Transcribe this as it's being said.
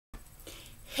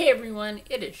Hey everyone,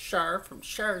 it is Char from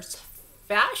Char's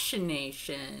Fashion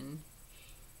Nation.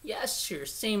 Yes, you're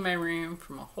seeing my room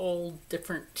from a whole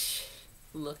different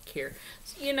look here.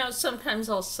 You know, sometimes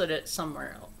I'll sit it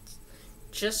somewhere else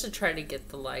just to try to get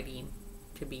the lighting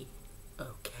to be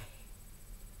okay.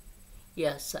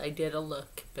 Yes, I did a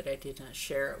look, but I did not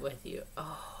share it with you.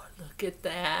 Oh, look at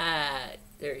that.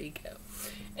 There you go.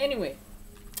 Anyway,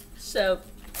 so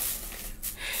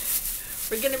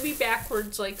we're going to be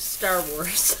backwards like Star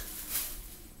Wars.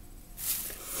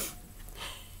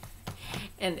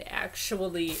 And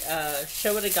actually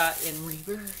show what I got in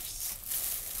reverse.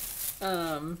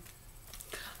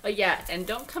 Yeah, and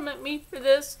don't come at me for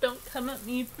this. Don't come at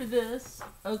me for this.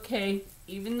 Okay,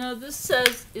 even though this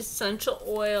says essential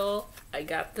oil, I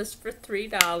got this for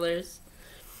 $3.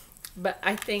 But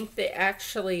I think they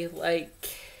actually,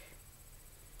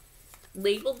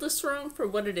 labeled this wrong for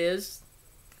what it is.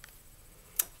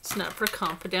 It's not for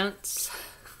confidence.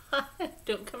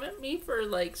 Don't come at me for,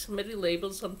 somebody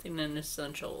labeled something an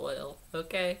essential oil,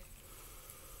 okay?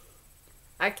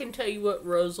 I can tell you what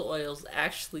rose oil is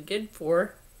actually good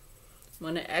for.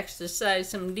 Want to exorcise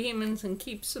some demons and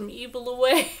keep some evil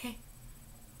away.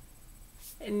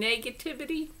 And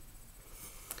negativity.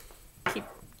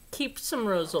 Keep some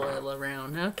rose oil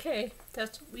around, okay?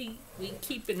 That's what we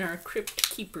keep in our Crypt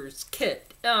Keeper's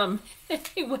kit.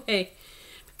 Anyway,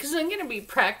 because I'm going to be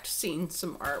practicing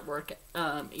some artwork,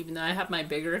 even though I have my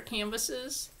bigger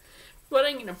canvases. What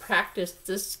I'm going to practice,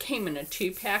 this came in a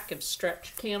 2-pack of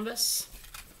stretch canvas.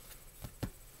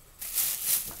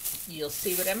 You'll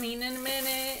see what I mean in a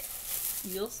minute.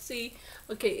 You'll see.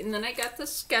 Okay, and then I got the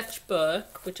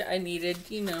sketchbook, which I needed,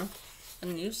 you know, a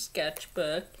new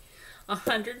sketchbook.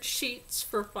 100 sheets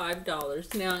for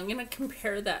 $5. Now, I'm going to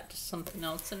compare that to something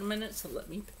else in a minute, so let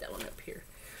me put that one up here.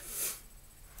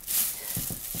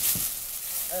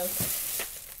 Okay.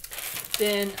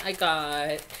 Then I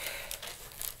got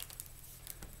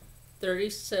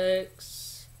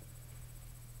 36.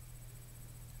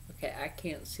 Okay, I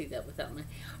can't see that without my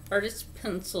artist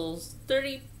pencils.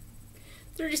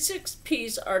 36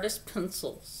 piece artist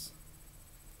pencils.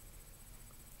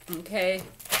 Okay,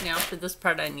 now for this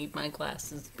part I need my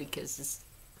glasses because it's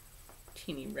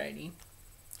teeny writing.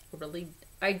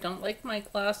 I don't like my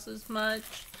glasses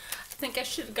much. I think I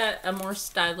should have got a more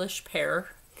stylish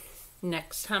pair.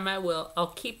 Next time I will. I'll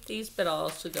keep these, but I'll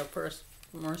also go for a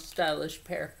more stylish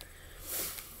pair.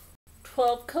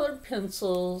 12 colored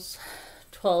pencils,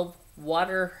 12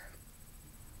 watercolor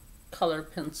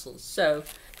pencils. So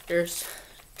there's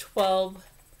 12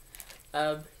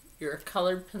 of your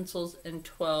colored pencils and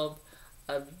 12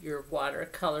 of your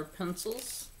watercolor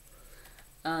pencils.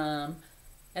 And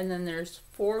then there's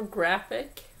 4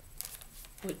 graphic,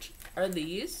 which are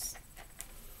these.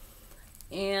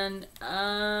 And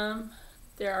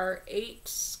there are 8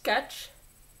 sketch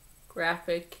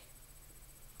graphic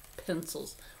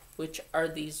pencils, which are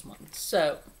these ones.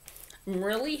 So I'm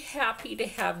really happy to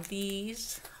have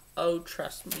these. Oh,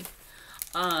 trust me.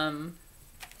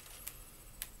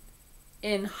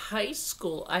 In high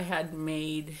school, I had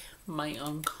made my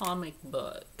own comic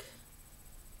book.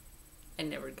 I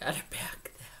never got it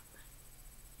back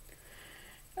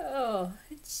though. Oh,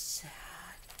 it's sad.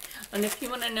 And if you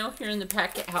want to know here in the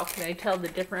packet, how can I tell the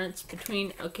difference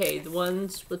between, okay, the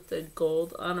ones with the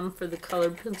gold on them for the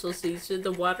colored pencils, these are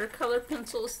the watercolor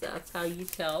pencils. That's how you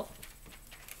tell.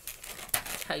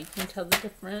 That's how you can tell the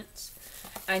difference.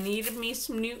 I needed me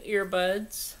some new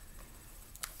earbuds.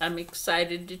 I'm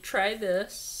excited to try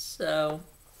this. So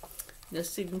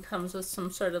this even comes with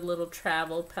some sort of little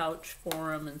travel pouch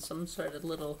for them and some sort of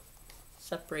little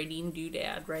separating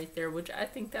doodad right there, which I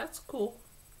think that's cool.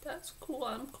 That's cool.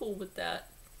 I'm cool with that.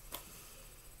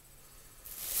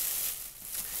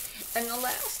 And the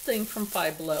last thing from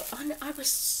Five Below, I was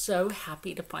so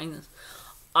happy to find this.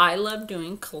 I love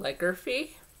doing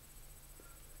calligraphy.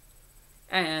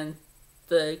 And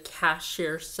the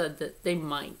cashier said that they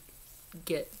might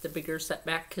get the bigger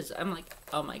setback because I'm like,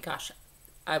 oh my gosh,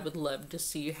 I would love to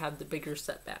see you have the bigger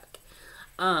setback.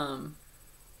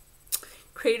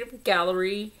 Creative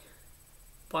Gallery,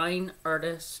 Fine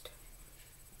Artist,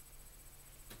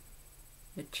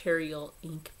 Material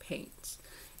Ink Paints.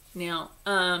 Now,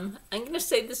 I'm going to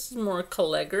say this is more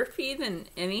calligraphy than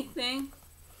anything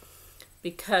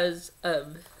because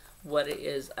of what it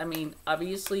is. I mean,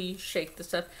 obviously you shake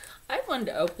this up. I wanted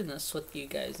to open this with you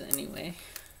guys anyway.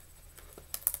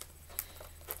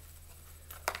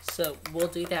 So we'll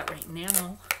do that right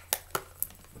now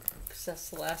because that's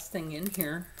the last thing in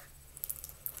here.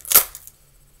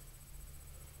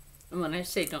 And when I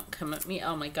say don't come at me,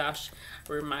 oh my gosh,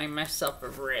 I remind myself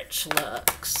of Rich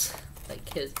looks.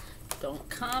 Like his Don't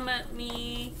comment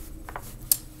me.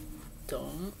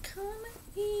 Don't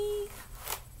comment me.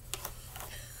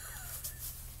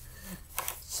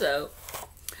 So,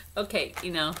 okay,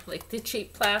 you know, like the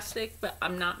cheap plastic, but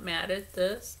I'm not mad at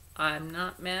this. I'm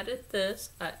not mad at this.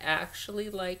 I actually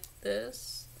like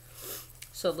this.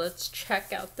 So let's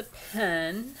check out the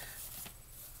pen.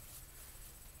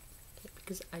 Okay,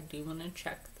 because I do want to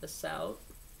check this out.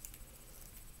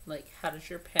 Like, how does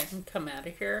your pen come out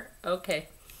of here? Okay,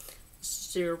 this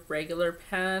is your regular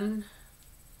pen.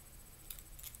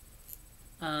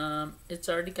 It's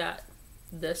already got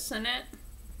this in it,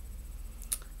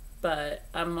 but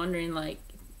I'm wondering, like,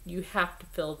 you have to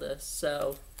fill this,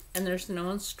 so, and there's no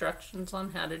instructions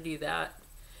on how to do that.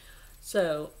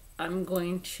 So I'm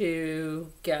going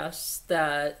to guess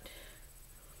that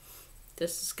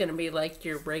this is going to be like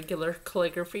your regular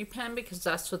calligraphy pen, because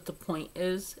that's what the point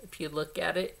is if you look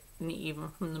at it, and even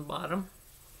from the bottom.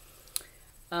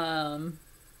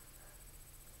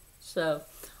 So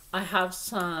I have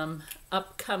some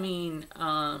upcoming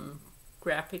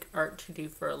graphic art to do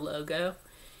for a logo,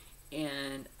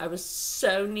 and I was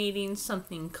so needing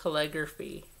something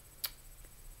calligraphy.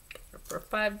 For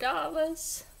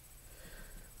 $5.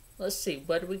 Let's see,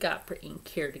 what do we got for ink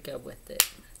here to go with it?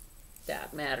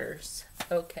 That matters.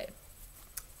 Okay,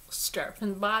 we'll start from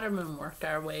the bottom and work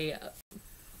our way up.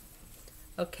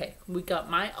 Okay, we got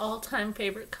my all-time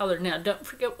favorite color. Now, don't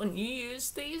forget, when you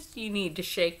use these, you need to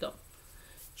shake them.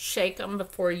 Shake them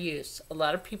before use. A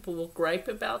lot of people will gripe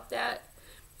about that,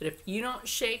 but if you don't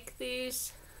shake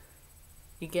these,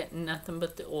 you get nothing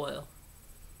but the oil,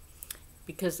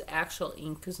 because the actual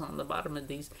ink is on the bottom of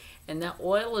these, and that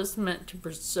oil is meant to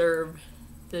preserve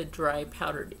the dry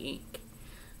powdered ink.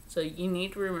 So you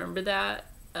need to remember that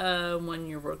when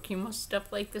you're working with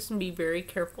stuff like this, and be very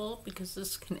careful, because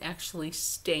this can actually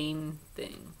stain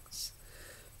things.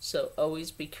 So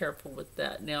always be careful with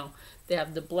that. Now, they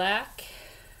have the black,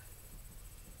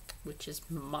 which is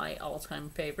my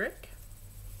all-time favorite.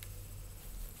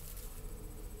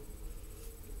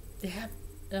 They have,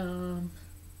 I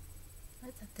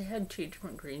thought they had two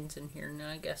different greens in here. No,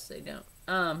 I guess they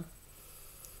don't.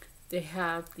 They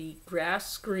have the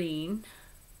grass green.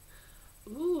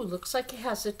 Ooh, looks like it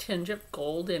has a tinge of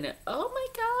gold in it. Oh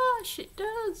my gosh, it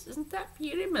does. Isn't that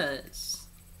beautiful?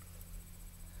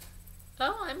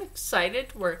 Oh, I'm excited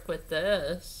to work with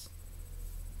this.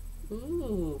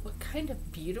 Ooh, what kind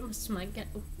of beautiful am I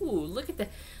getting? Ooh, look at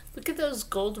that. Look at those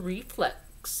gold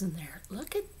reflex in there.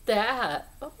 Look at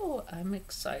that. Oh, I'm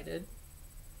excited.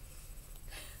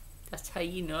 That's how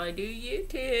you know I do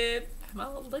YouTube. I'm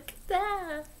all, look at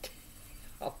that.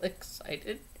 All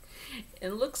excited. It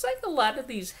looks like a lot of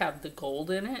these have the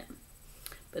gold in it,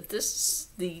 but this is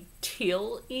the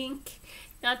teal ink.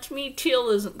 Now, to me, teal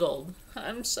isn't gold.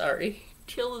 I'm sorry.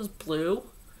 Teal is blue.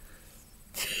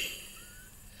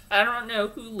 I don't know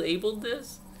who labeled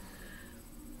this.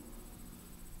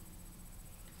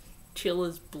 Teal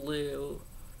is blue,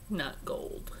 not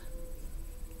gold.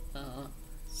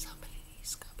 Somebody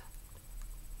needs to go back.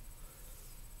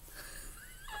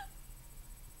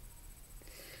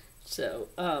 So,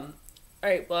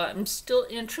 alright, well, I'm still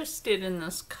interested in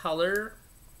this color.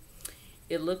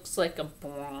 It looks like a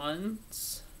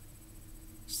bronze.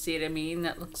 See what I mean?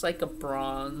 That looks like a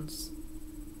bronze.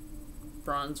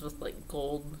 Bronze with like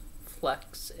gold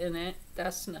flecks in it.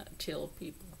 That's not teal,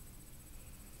 people.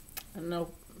 I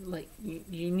know, like,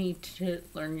 you need to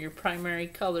learn your primary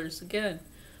colors again.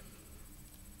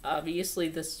 Obviously,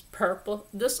 this is purple.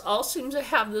 This all seems to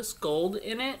have this gold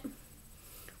in it,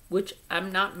 which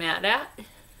I'm not mad at.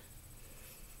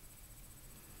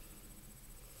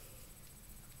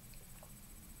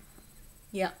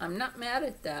 Yeah, I'm not mad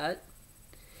at that.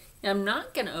 Now, I'm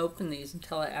not going to open these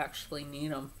until I actually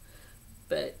need them.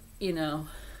 But, you know,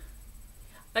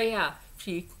 oh yeah, if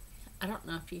you, I don't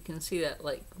know if you can see that,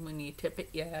 like, when you tip it.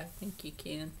 Yeah, I think you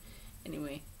can.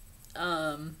 Anyway,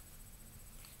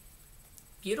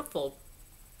 beautiful,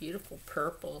 beautiful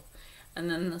purple. And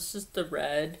then this is the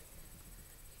red.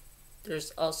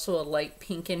 There's also a light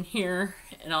pink in here,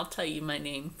 and I'll tell you my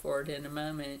name for it in a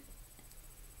moment.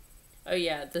 Oh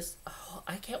yeah, this, oh,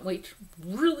 I can't wait,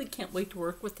 really can't wait to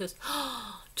work with this,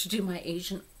 to do my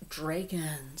Asian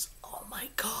dragons. Oh my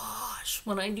gosh,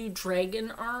 when I do dragon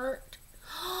art,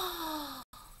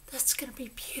 that's gonna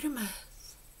be beautiful.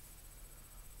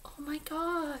 Oh my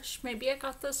gosh, maybe I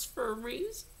got this for a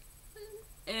reason,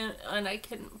 and I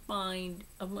couldn't find,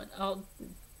 I'll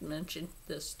mention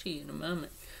this to you in a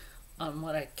moment, on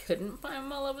what I couldn't find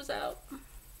while I was out.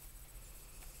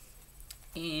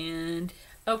 And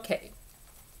okay,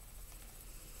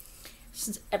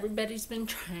 since everybody's been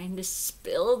trying to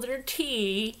spill their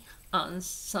tea on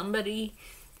somebody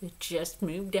that just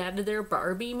moved out of their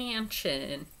Barbie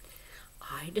mansion,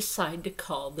 I decide to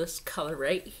call this color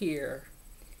right here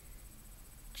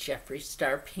Jeffree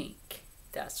Star Pink.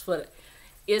 That's what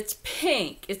it's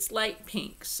pink. It's light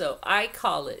pink, so I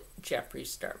call it Jeffree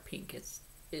Star Pink.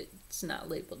 It's not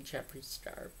labeled Jeffree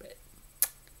Star, but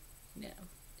no,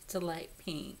 it's a light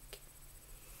pink,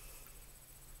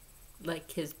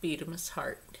 like his Beatimus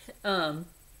heart.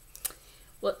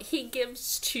 Well, he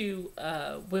gives to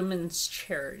women's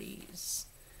charities.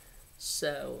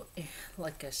 So,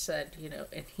 like I said, you know,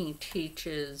 and he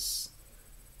teaches.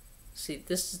 See,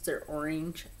 this is their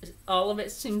orange. All of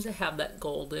it seems to have that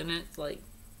gold in it.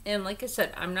 And like I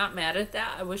said, I'm not mad at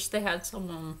that. I wish they had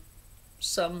some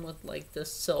with like the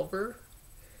silver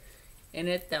in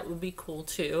it. That would be cool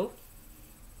too,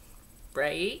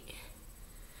 right?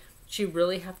 But you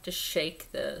really have to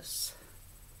shake this.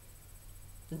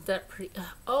 Isn't that pretty?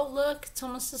 Oh, look, it's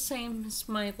almost the same as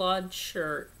my Lodge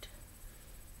shirt.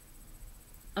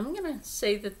 I'm gonna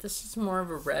say that this is more of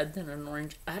a red than an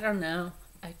orange. I don't know.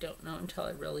 I don't know until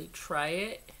I really try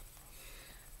it.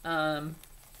 And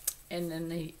then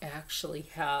they actually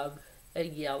have a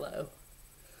yellow.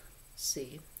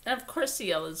 See, and of course the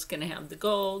yellow is going to have the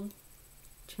gold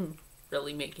to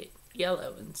really make it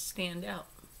yellow and stand out.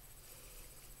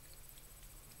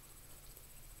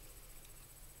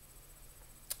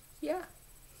 Yeah.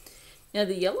 Now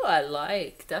the yellow I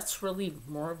like. That's really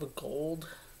more of a gold.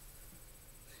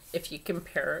 If you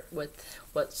compare it with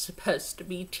what's supposed to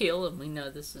be teal, and we know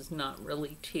this is not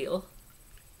really teal.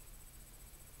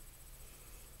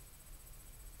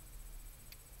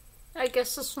 I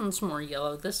guess this one's more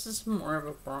yellow. This is more of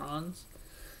a bronze.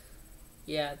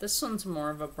 Yeah, this one's more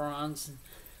of a bronze.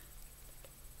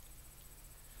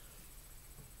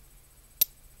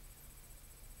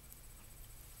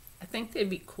 I think they'd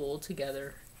be cool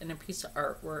together in a piece of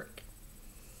artwork.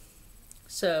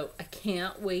 So I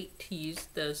can't wait to use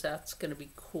those. That's going to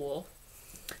be cool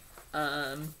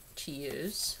to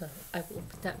use. So I will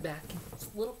put that back in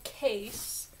its little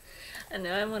case. And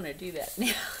now I want to do that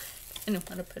now. I don't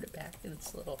want to put it back in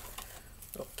its little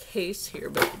case here,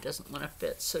 but it doesn't want to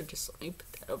fit. So just let me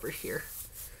put that over here.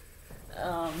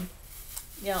 Now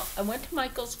I went to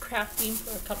Michael's Crafting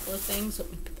for a couple of things. Let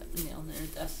me put that nail there.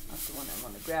 That's not the one I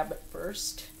want to grab at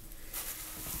first.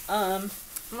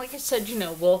 Like I said, you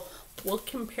know, we'll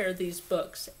compare these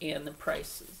books and the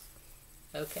prices.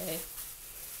 Okay.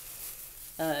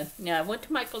 Now I went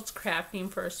to Michael's Crafting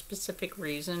for a specific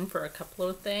reason, for a couple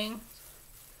of things.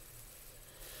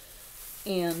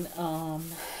 And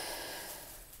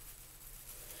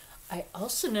I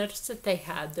also noticed that they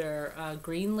had their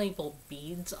green label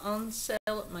beads on sale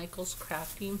at Michael's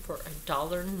Crafting for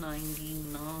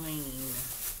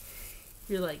 $1.99.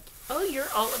 You're like, oh, you're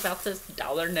all about this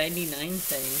 $1.99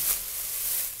 thing.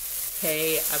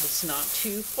 Hey, I was not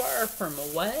too far from a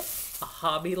what? A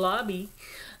Hobby Lobby.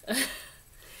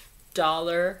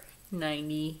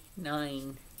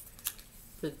 $1.99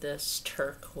 for this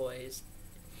turquoise.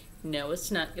 No, it's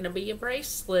not going to be a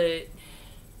bracelet.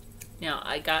 Now,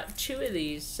 I got 2 of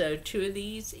these, so 2 of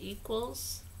these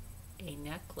equals a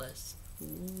necklace.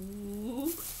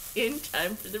 Ooh, in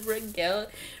time for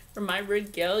for my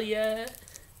regalia.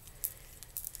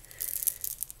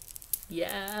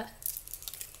 Yeah.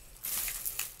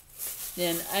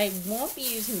 Then I won't be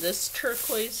using this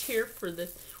turquoise here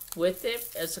with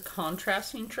it as a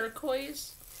contrasting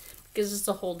turquoise, because it's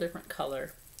a whole different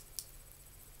color.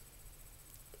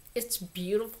 It's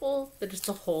beautiful, but it's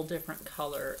a whole different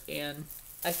color, and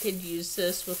I could use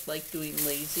this with like doing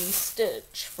lazy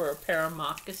stitch for a pair of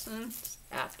moccasins.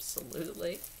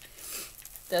 Absolutely.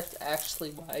 That's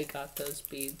actually why I got those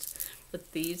beads.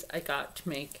 But these I got to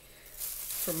make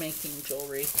for making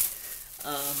jewelry.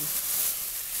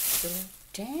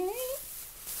 Dang.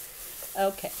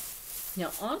 Okay.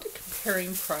 Now on to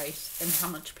comparing price and how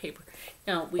much paper.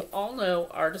 Now we all know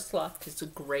Artist Loft is a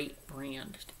great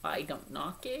brand. I don't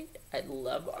knock it. I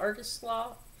love Artist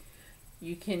Loft.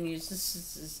 You can use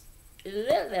this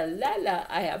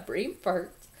I have brain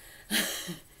farts.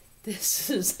 This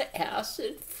is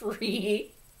acid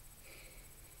free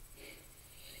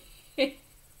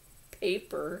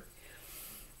paper,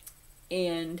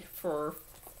 and for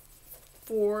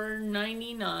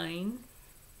 $4.99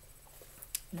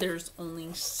 there's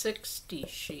only 60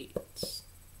 sheets.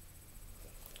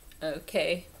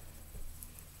 Okay.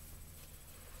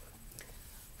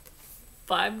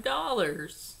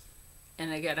 $5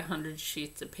 and I got 100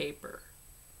 sheets of paper.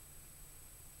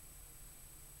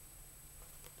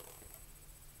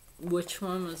 Which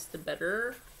one was the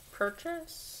better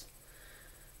purchase?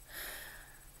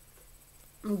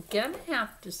 I'm gonna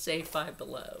have to say Five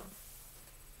Below.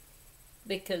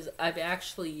 because I've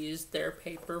actually used their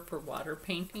paper for water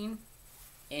painting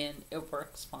and it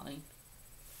works fine.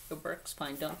 It works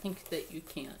fine. Don't think that you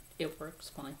can't. It works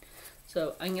fine.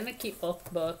 So I'm going to keep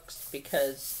both books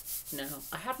because, you know,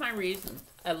 I have my reasons.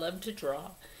 I love to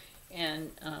draw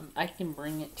and I can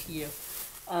bring it to you.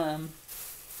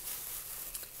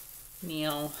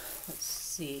 Now, let's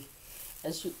see.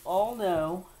 As you all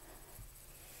know,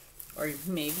 or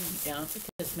maybe you don't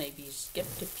because maybe you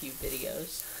skipped a few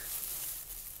videos.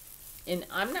 And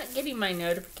I'm not getting my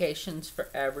notifications for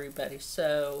everybody,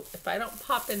 so if I don't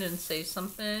pop in and say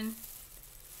something,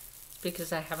 it's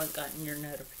because I haven't gotten your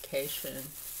notification.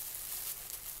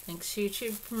 Thanks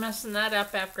YouTube for messing that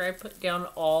up after I put down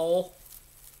all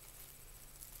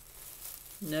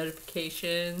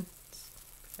notifications.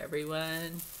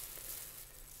 Everyone,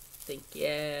 thank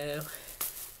you.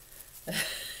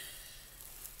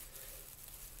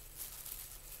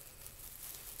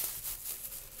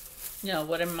 Now,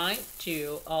 what I might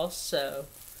do also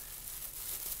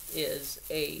is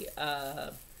a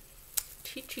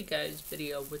teach you guys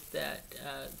video with that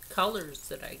colors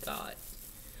that I got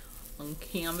on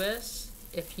canvas.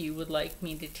 If you would like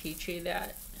me to teach you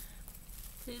that,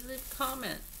 please leave a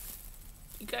comment.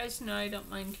 You guys know I don't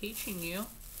mind teaching you.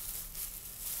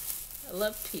 I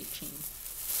love teaching.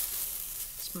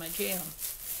 It's my jam.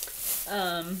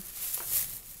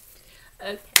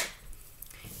 Okay.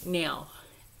 Now,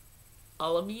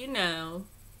 all of you know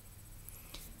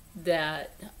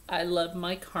that I love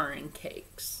my Caron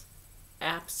cakes.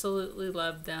 Absolutely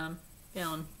love them.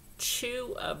 Found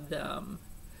 2 of them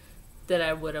that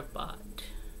I would have bought.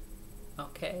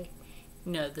 Okay.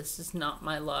 No, this is not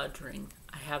my lodge ring.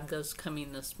 I have those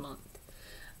coming this month.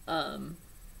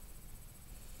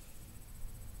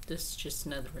 This is just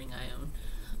another ring I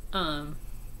own.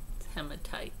 It's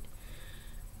hematite.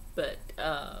 But,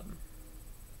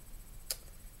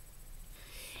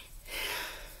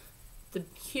 the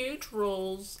huge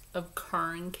rolls of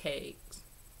Caron cakes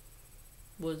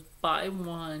was buy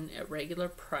one at regular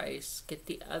price, get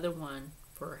the other one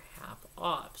for half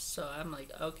off. So I'm like,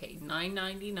 okay,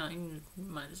 $9.99,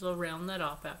 might as well round that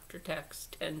off after tax,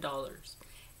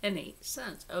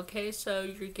 $10.08. Okay, so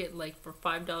you're getting like for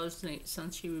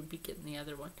 $5.08 you would be getting the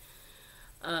other one.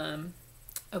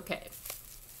 Okay.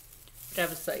 But I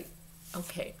was like,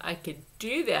 okay, I could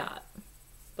do that,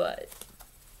 but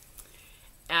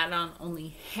add on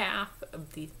only half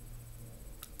of the,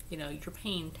 you know, you're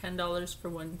paying $10 for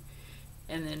one,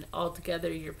 and then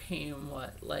altogether you're paying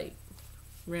what, like,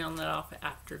 round that off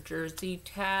after Jersey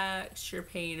tax, you're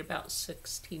paying about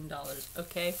 $16.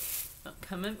 Okay, don't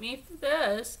come at me for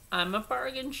this. I'm a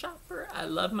bargain shopper. I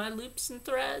love my loops and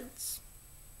threads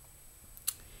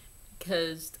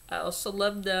because I also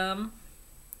love them.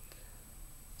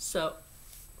 So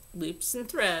loops and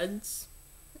threads.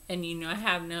 And you know I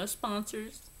have no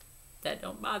sponsors. That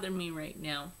don't bother me right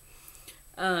now.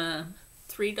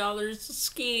 $3 a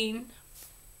skein.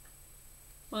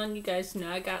 Well, you guys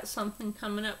know I got something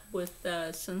coming up with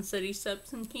Sun City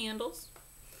Soaps and Candles.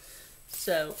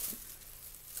 So,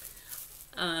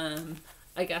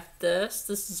 I got this.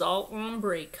 This is all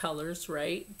ombre colors,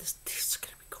 right? These are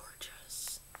going to be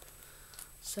gorgeous.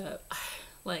 So,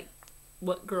 like,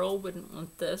 what girl wouldn't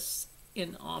want this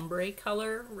in ombre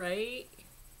color, right?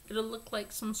 It'll look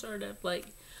like some sort of, like,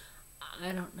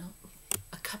 I don't know,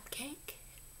 a cupcake.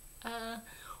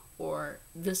 Or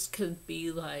this could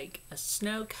be like a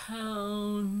snow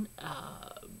cone,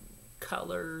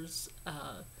 colors,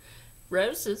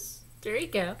 roses. There you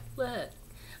go. Look.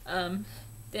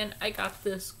 Then I got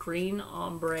this green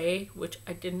ombre, which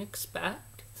I didn't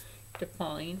expect to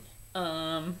find.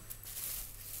 And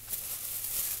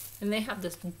they have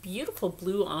this beautiful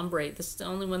blue ombre. This is the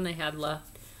only one they had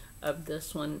left of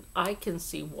this one. I can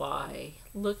see why.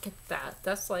 Look at that.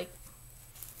 That's like,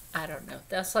 I don't know.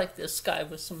 That's like the sky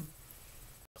with some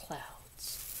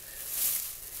clouds.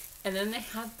 And then they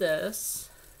had this.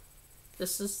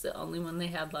 This is the only one they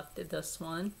had left of this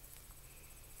one.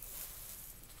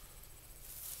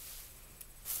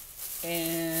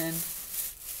 And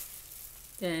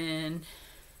then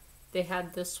they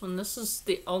had this one. This is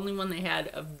the only one they had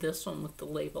of this one with the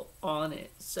label on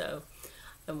it. So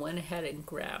I went ahead and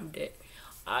grabbed it.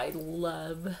 I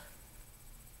love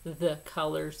the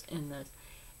colors in this.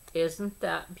 Isn't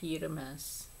that beautiful?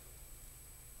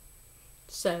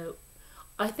 So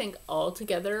I think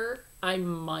altogether I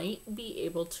might be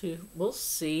able to, we'll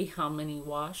see how many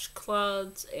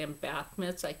washcloths and bath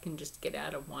mitts I can just get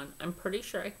out of one. I'm pretty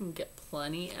sure I can get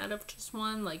plenty out of just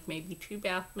one, like maybe 2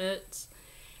 bath mitts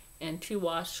and 2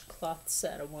 washcloths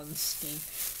out of one skein.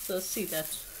 So let's see,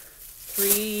 that's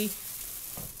 3,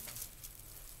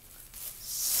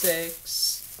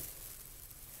 6,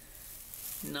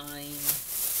 9,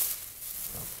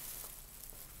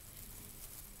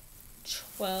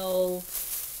 12,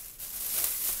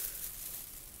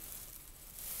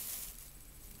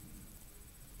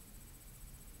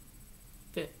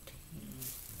 15.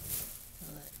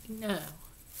 I'll let you know.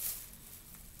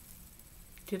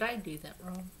 Did I do that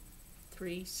wrong?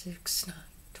 3, 6, 9,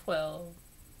 12.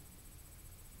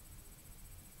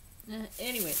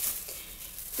 Anyway,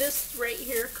 this right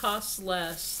here costs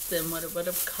less than what it would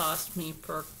have cost me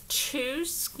for 2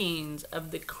 skeins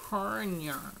of the Char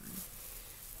yarn.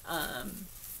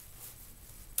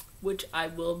 Which I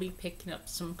will be picking up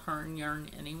some Char yarn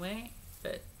anyway,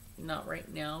 but not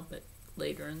right now, but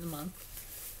later in the month.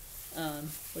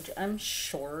 Which I'm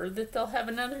sure that they'll have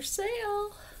another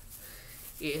sale.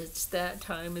 It's that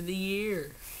time of the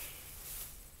year.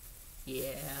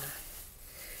 Yeah.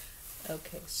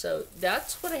 Okay, so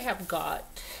that's what I have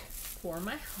got for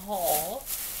my haul.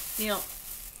 Now,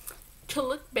 to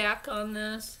look back on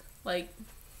this, like,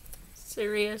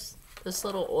 serious, this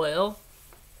little oil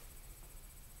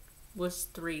was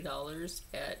 $3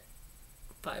 at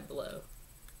Five Below.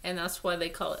 And that's why they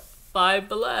call it Five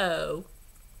Below.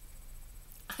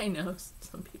 I know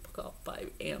some people call it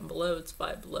Five and Below. It's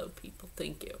Five Below, people.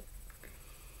 Thank you.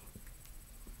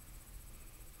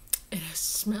 And it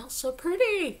smells so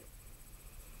pretty.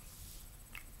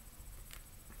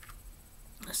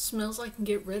 It smells like I can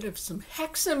get rid of some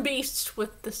hexen beasts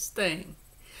with this thing.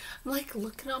 I'm like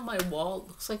looking on my wall. It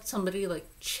looks like somebody like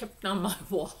chipped on my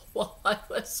wall while I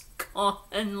was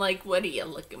gone. Like, what are you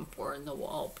looking for in the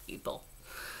wall, people?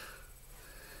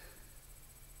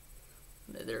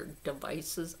 Their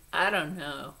devices. I don't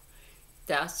know.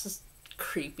 That's just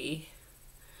creepy.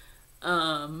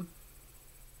 Might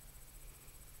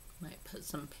put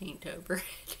some paint over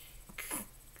it.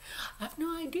 I have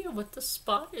no idea what the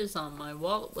spot is on my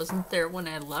wall. It wasn't there when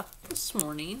I left this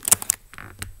morning.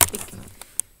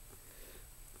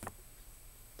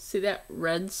 See that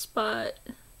red spot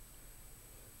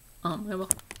on my wall?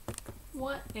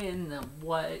 What in the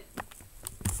what?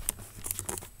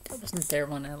 That wasn't there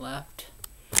when I left.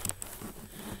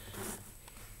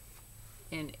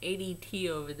 And ADT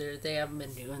over there, they haven't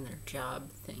been doing their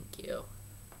job. Thank you.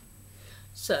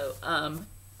 So,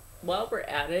 while we're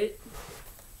at it,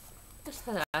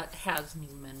 that hasn't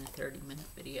even been a 30-minute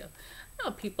video. I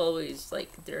know people always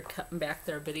like they're cutting back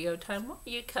their video time. Why are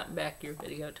you cutting back your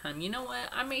video time? You know what?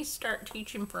 I may start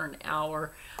teaching for an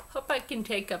hour. Hope I can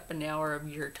take up an hour of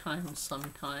your time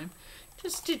sometime,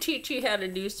 just to teach you how to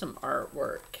do some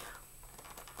artwork.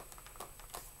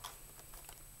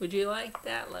 Would you like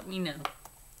that? Let me know.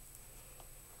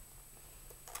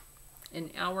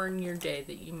 An hour in your day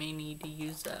that you may need to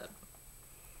use up.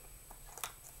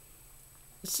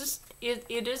 It's just, it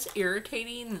is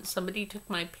irritating that somebody took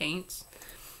my paints,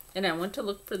 and I went to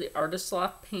look for the Artist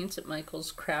Loft paints at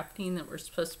Michael's Crafting that were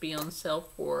supposed to be on sale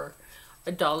for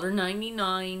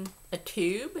 $1.99 a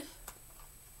tube.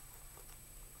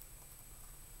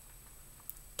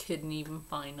 Couldn't even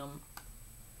find them.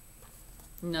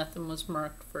 Nothing was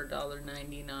marked for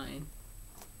 $1.99.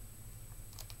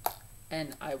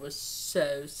 And I was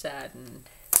so saddened.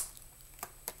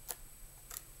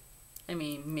 I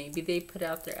mean, maybe they put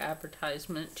out their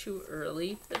advertisement too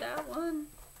early for that one.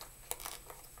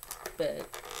 But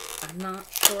I'm not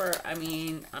sure. I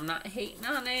mean, I'm not hating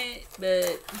on it,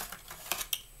 but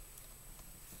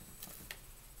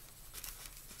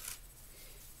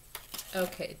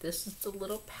okay, this is the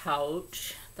little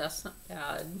pouch. That's not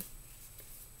bad.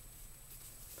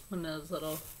 One of those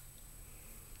little,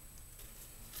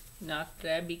 not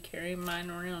that I'd be carrying mine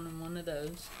around in one of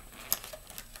those.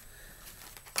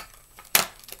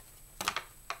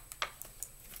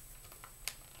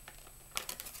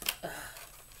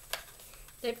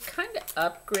 They've kind of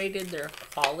upgraded their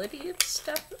quality of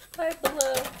stuff at Five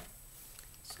Below.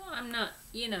 So I'm not,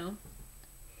 you know,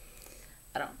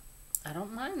 I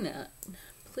don't mind that.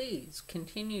 Please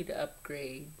continue to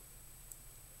upgrade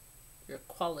your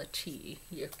quality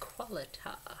of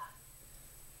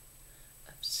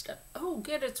stuff. Oh,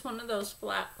 good, it's one of those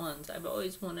flat ones. I've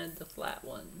always wanted the flat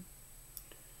one.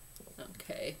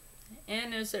 Okay.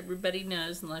 And as everybody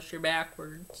knows, unless you're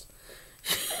backwards.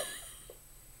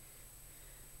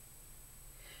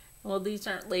 Well, these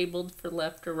aren't labeled for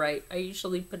left or right. I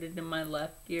usually put it in my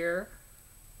left ear.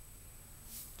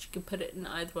 But you can put it in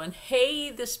either one.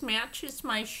 Hey, this matches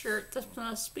my shirt. This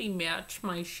must be match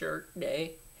my shirt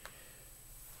day.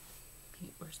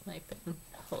 Where's my phone?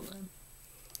 Hold on.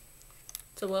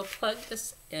 So we'll plug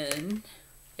this in.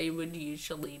 I would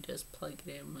usually just plug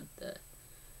it in with the...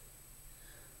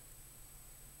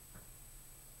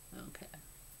 Okay.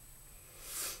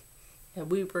 And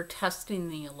we were testing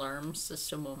the alarm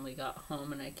system when we got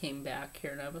home, and I came back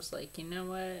here and I was like, you know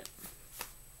what?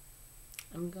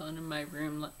 I'm going in my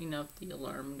room. Let me know if the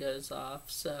alarm goes off.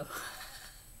 So,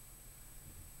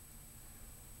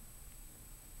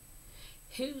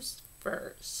 who's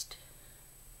first?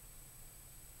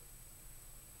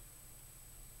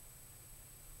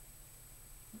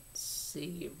 Let's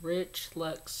see. Rich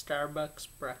Lux Starbucks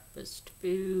breakfast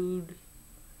food.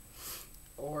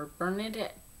 Or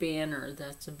Bernadette Banner.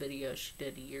 That's a video she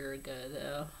did a year ago,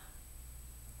 though.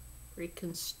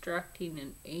 Reconstructing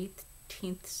an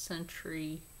 18th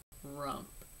century rump.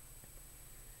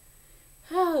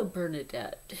 Oh,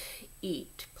 Bernadette.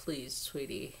 Eat, please,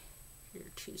 sweetie. You're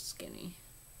too skinny.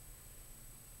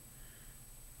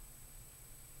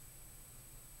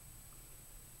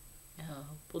 Oh,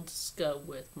 we'll just go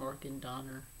with Morgan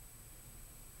Donner.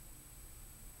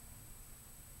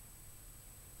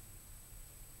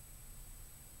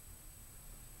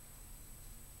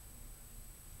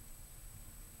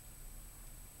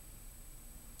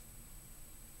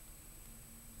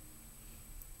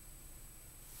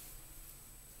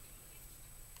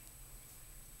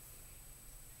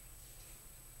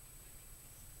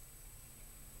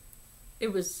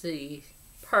 It was the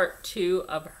part 2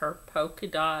 of her polka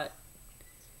dot.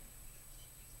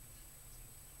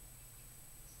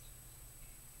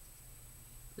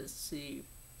 Let's see.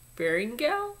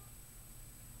 Beringale?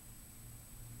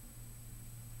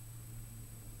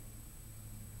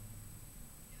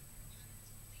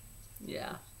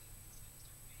 Yeah.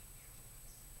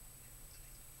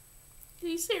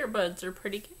 These earbuds are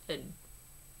pretty good.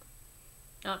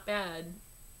 Not bad.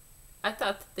 I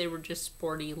thought that they were just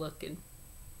sporty looking.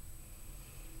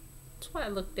 That's why I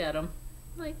looked at them.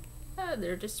 Like, yeah,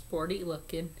 they're just sporty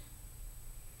looking.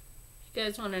 You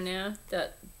guys want to know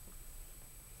that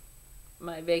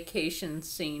my vacation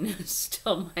scene is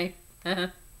still my... oh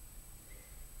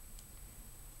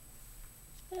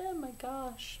my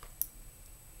gosh.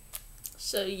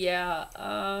 So yeah,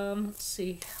 let's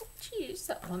see. How would you use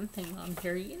that one thing on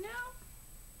here, you know?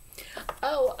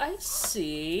 Oh, I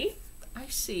see. I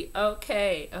see.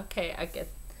 Okay, I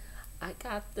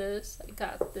got this.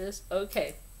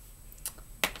 Okay.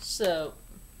 So,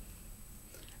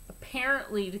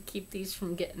 apparently to keep these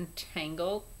from getting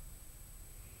tangled,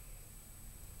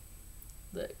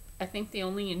 I think the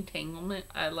only entanglement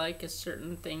I like is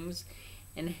certain things,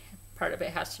 and part of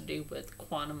it has to do with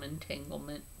quantum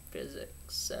entanglement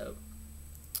physics. So,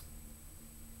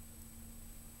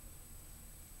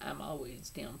 I'm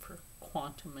always down for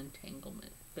quantum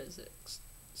entanglement physics.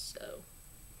 So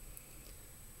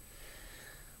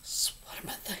what are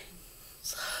my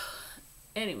things?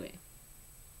 Anyway,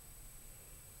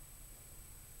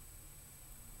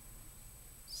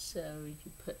 so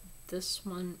you put this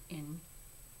one in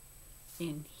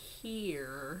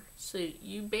here. So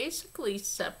you basically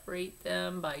separate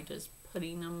them by just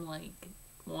putting them like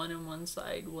one on one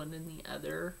side, one in the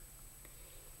other.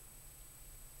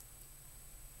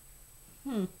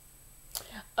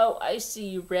 Oh, I see.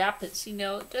 You wrap it. See,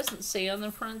 now it doesn't say on the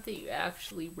front that you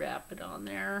actually wrap it on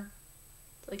there.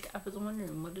 Like, I was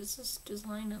wondering, what is this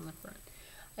design on the front?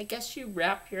 I guess you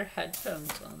wrap your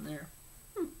headphones on there.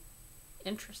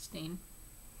 Interesting.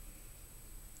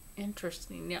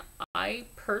 Interesting. Now, I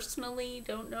personally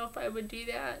don't know if I would do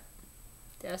that.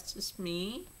 That's just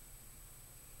me.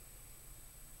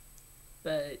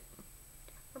 But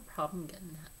I have a problem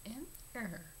getting that in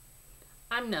there.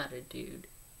 I'm not a dude.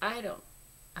 I'm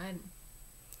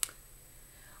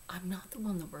not the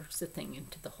one that works the thing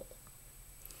into the hole.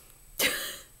 There.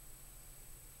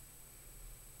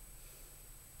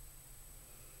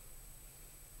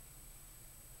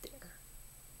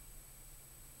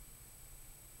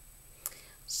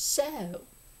 So,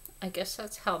 I guess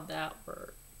that's how that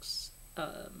works.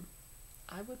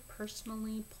 I would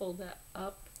personally pull that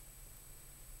up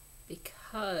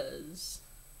because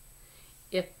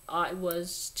if I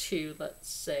was to, let's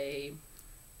say,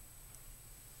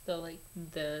 go like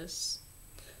this.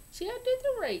 See, I did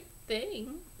the right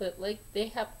thing, but like they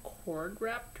have cord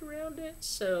wrapped around it,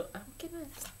 so I'm gonna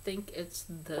think it's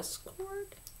this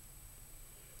cord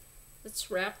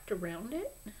that's wrapped around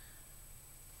it,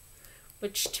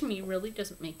 which to me really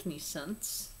doesn't make any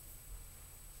sense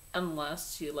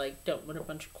unless you like don't want a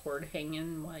bunch of cord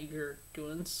hanging while you're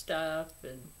doing stuff.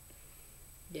 And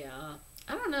yeah,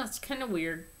 I don't know, it's kind of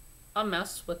weird. I'll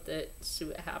mess with it, see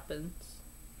what happens.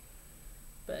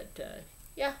 But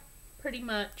yeah, pretty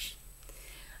much.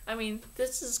 I mean,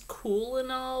 this is cool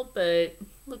and all, but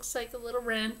looks like a little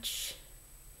wrench.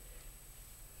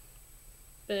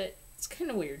 But it's kind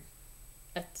of weird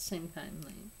at the same time.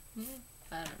 Like,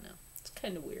 I don't know. It's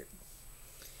kind of weird.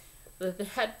 The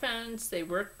headphones, they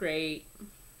work great.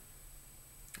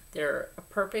 They're a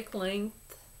perfect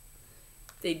length.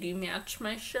 They do match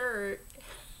my shirt.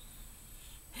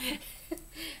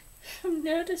 I've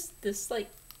noticed this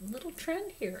like little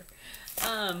trend here.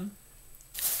 Oh,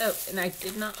 and I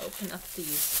did not open up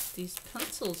these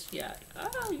pencils yet.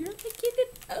 Oh, you're like, you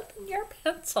didn't open your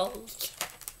pencils.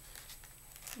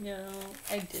 No,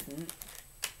 I didn't.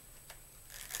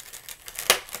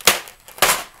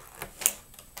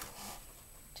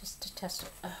 Just to test it.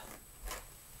 Oh.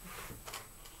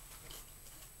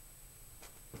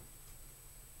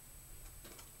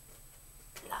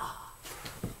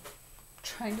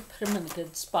 Trying to put them in a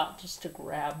good spot just to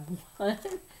grab one.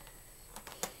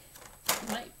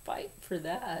 I might fight for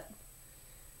that.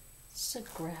 It's a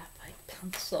graphite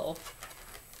pencil.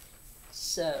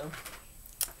 So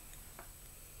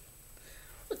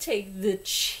we'll take the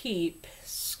cheap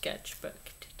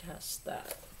sketchbook to test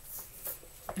that.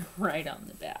 Right on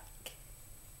the back.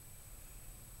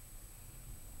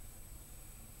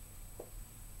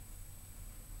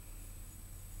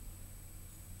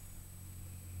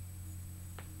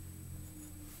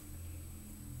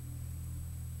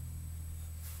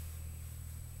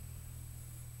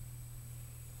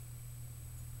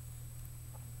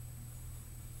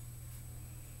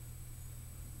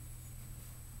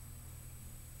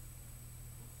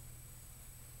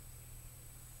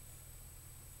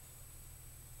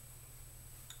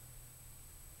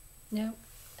 No,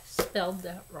 I spelled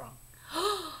that wrong.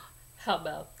 How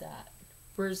about that?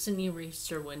 Where's an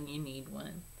eraser when you need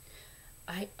one?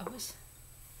 I always,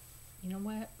 you know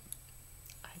what?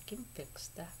 I can fix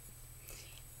that.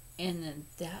 And then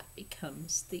that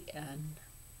becomes the N.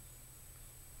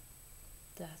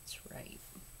 That's right.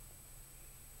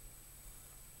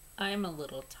 I'm a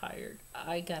little tired.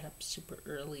 I got up super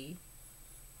early.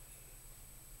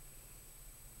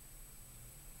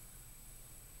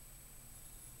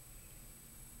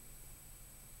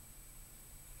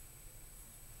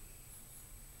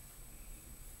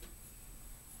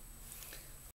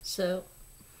 So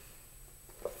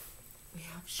we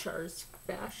have Char's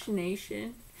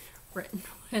Fascination written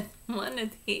with one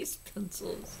of these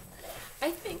pencils.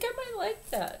 I think I might like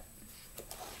that.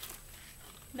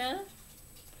 No?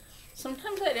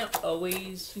 Sometimes I don't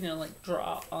always, like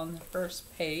draw on the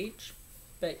first page,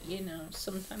 but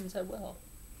sometimes I will.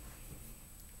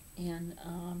 And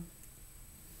I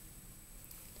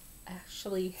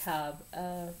actually have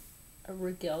a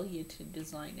regalia to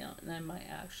design out, and I might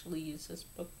actually use this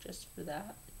book just for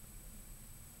that.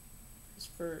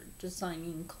 Just for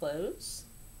designing clothes.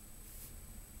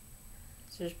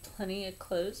 So there's plenty of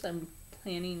clothes I'm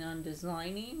planning on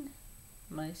designing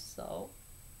myself.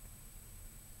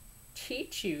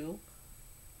 Teach you.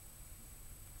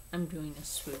 I'm doing a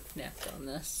swoop neck on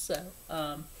this, so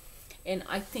and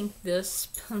I think this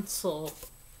pencil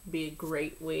would be a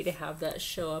great way to have that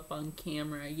show up on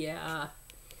camera. Yeah.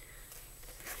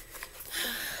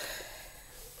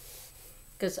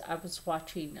 Because I was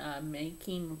watching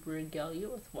Making Regalia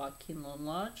with Joaquin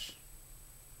Lodge.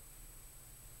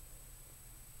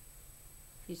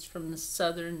 He's from the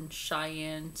Southern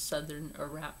Cheyenne, Southern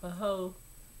Arapaho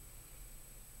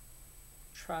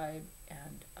tribe,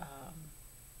 and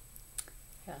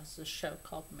has a show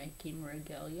called Making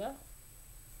Regalia.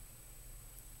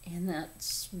 And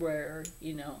that's where,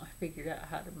 I figured out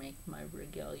how to make my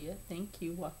regalia. Thank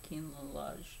you, Joaquin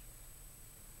Lodge.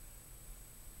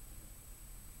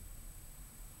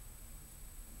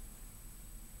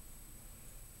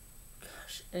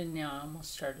 And now I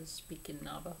almost started speaking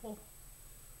Navajo.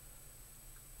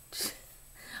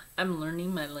 I'm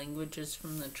learning my languages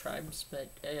from the tribes,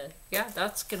 but yeah,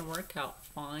 that's going to work out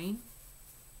fine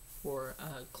for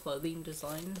clothing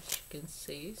design, as you can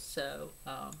see. So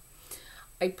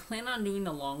I plan on doing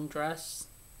a long dress,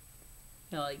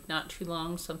 like not too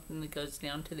long, something that goes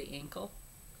down to the ankle.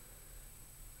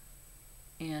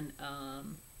 And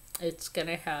it's going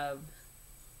to have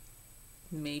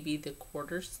maybe the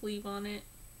quarter sleeve on it.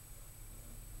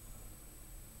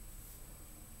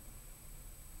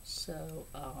 So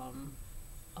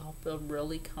I'll feel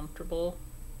really comfortable,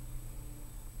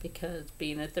 because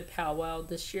being at the powwow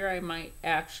this year, I might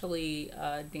actually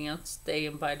dance. They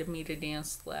invited me to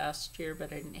dance last year,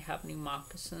 but I didn't have any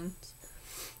moccasins.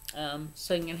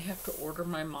 So I'm going to have to order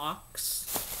my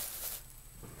mocks,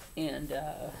 and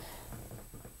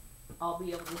I'll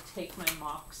be able to take my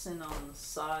moccasin on the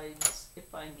sides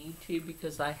if I need to,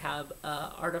 because I have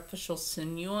artificial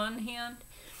sinew on hand.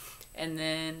 And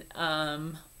then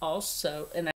also,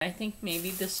 and I think maybe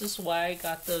this is why I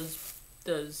got those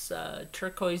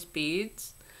turquoise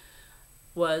beads.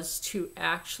 was to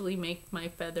actually make my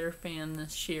feather fan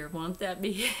this year. Won't that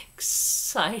be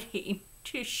exciting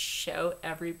to show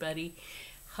everybody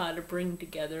how to bring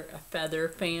together a feather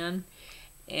fan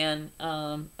and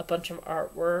a bunch of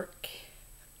artwork?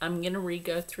 I'm going to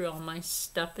re-go through all my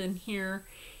stuff in here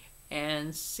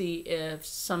and see if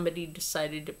somebody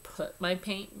decided to put my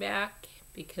paint back,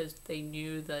 because they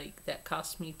knew like that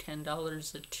cost me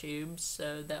 $10 a tube,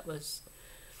 so that was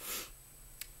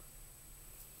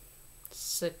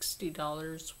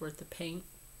 $60 worth of paint.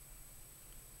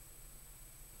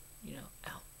 You know,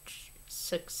 ouch,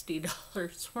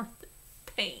 $60 worth of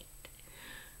paint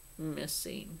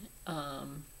missing.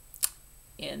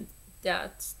 And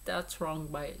that's wrong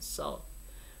by itself.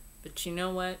 But you know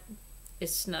what?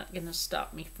 It's not going to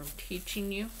stop me from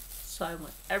teaching you. So I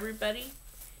want everybody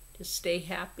to stay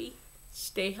happy,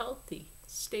 stay healthy,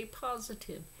 stay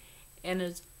positive, and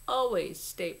as always,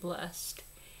 stay blessed.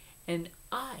 And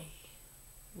I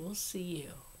will see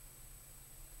you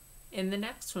in the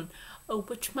next one. Oh,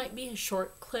 which might be a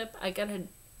short clip. I gotta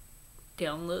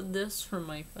download this from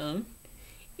my phone.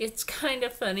 It's kind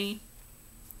of funny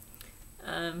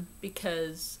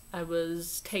because I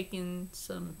was taking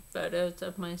some photos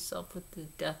of myself with the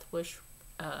Death Wish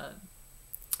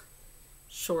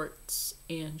shorts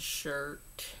and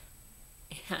shirt,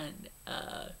 and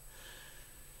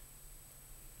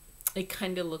it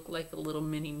kind of looked like a little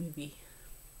mini movie.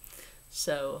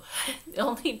 So the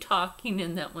only talking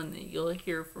in that one that you'll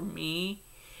hear from me,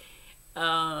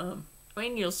 I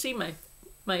mean, you'll see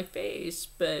my face,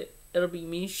 but it'll be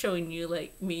me showing you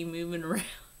like me moving around.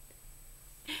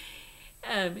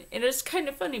 And it's kind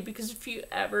of funny because if you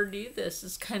ever do this,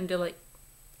 it's kind of like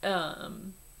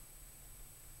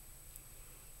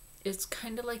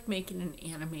making an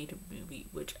animated movie,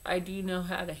 which I do know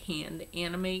how to hand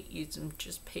animate using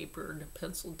just paper and a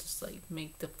pencil, just like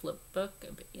make the flip book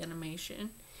of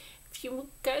animation. If you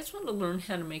guys want to learn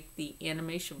how to make the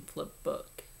animation flip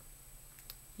book,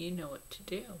 you know what to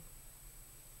do.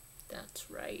 That's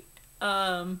right.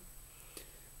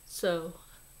 So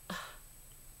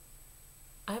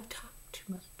I've talked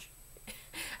too much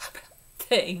about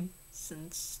things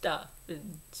and stuff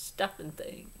and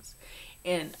things.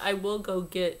 And I will go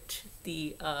get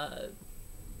the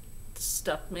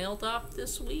stuff mailed off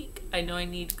this week. I know I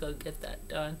need to go get that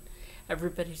done.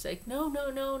 Everybody's like, no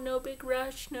big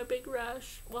rush, no big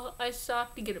rush. Well, I still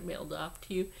have to get it mailed off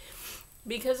to you,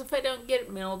 because if I don't get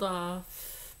it mailed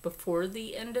off before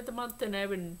the end of the month, then I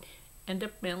would end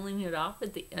up mailing it off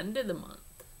at the end of the month.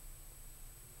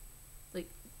 Like,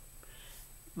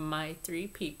 my 3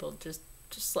 people, just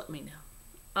let me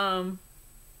know.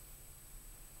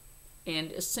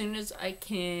 And as soon as I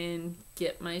can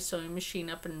get my sewing machine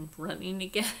up and running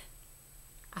again,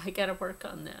 I gotta work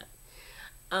on that.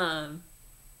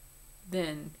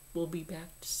 Then we'll be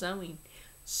back to sewing.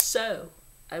 So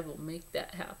I will make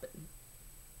that happen.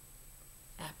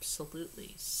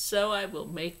 Absolutely. So I will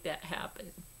make that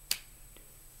happen.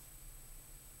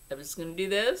 I was gonna do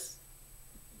this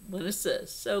when it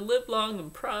says, so live long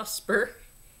and prosper.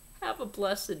 Have a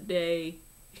blessed day.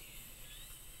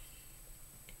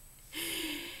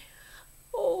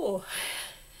 Oh,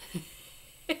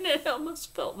 and it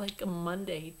almost felt like a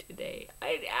Monday today.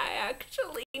 I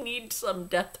actually need some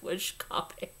Death Wish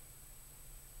coffee.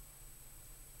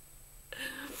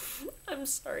 I'm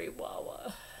sorry,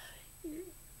 Wawa.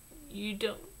 You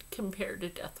don't compare to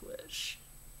Death Wish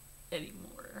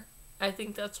anymore. I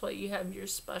think that's why you have your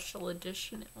special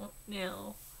edition out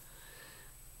now.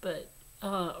 But,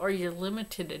 or your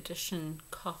limited edition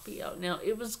coffee out now.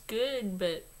 It was good,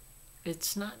 but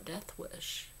it's not Death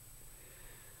Wish.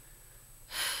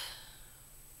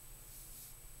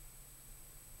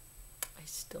 I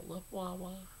still love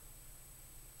Wawa,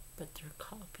 but their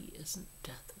coffee isn't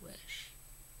Death Wish.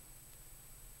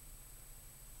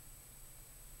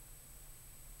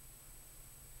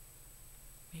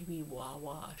 Maybe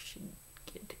Wawa should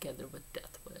get together with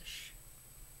Death Wish.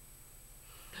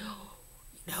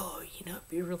 You know, it'd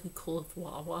be really cool if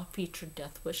Wawa featured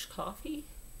Death Wish coffee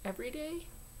every day.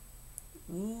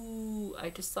 Ooh, I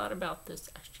just thought about this.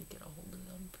 I should get a hold of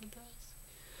them for this.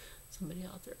 Somebody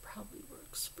out there probably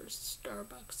works for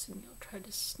Starbucks, and you'll try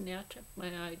to snatch up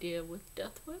my idea with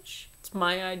Death Wish. It's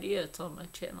my idea. It's on my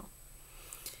channel.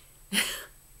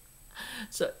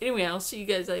 So anyway, I'll see you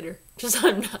guys later. Just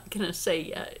I'm not going to say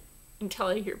yet until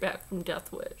I hear back from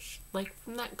Death Wish. Like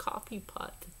from that coffee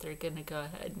pot that they're going to go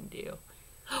ahead and do.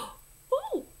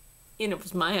 Oh, and it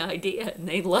was my idea, and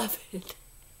they love it.